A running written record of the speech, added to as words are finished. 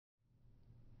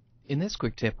In this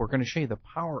quick tip, we're going to show you the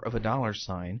power of a dollar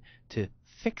sign to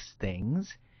fix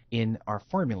things in our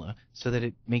formula so that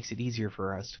it makes it easier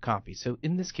for us to copy. So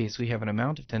in this case, we have an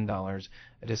amount of $10,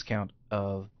 a discount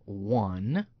of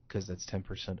 1, because that's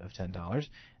 10% of $10,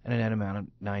 and a net amount of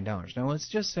 $9. Now let's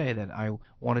just say that I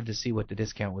wanted to see what the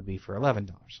discount would be for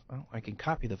 $11. Well, I can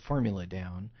copy the formula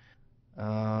down.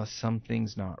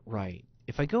 Something's not right.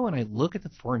 If I go and I look at the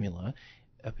formula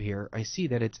up here, I see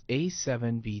that it's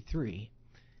A7B3.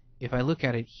 If I look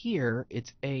at it here,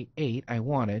 it's A8 I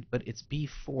wanted, but it's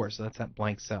B4, so that's that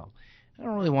blank cell. I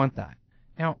don't really want that.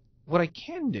 Now, what I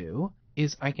can do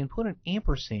is I can put an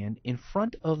ampersand in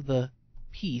front of the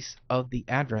piece of the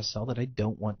address cell that I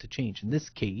don't want to change. In this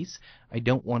case, I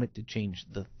don't want it to change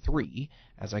the 3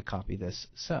 as I copy this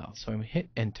cell. So I'm going to hit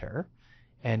Enter,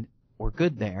 and we're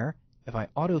good there. If I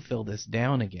autofill this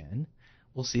down again,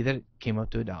 we'll see that it came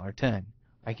up to $1.10.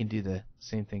 I can do the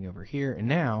same thing over here, and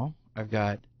now I've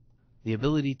got the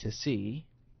ability to see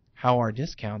how our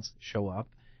discounts show up,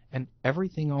 and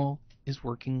everything all is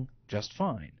working just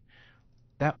fine.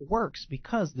 That works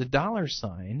because the dollar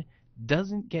sign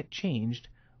doesn't get changed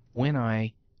when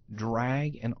I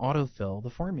drag and autofill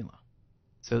the formula.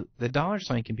 So the dollar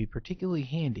sign can be particularly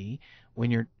handy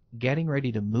when you're getting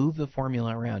ready to move the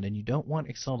formula around and you don't want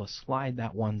Excel to slide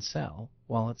that one cell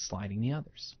while it's sliding the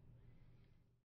others.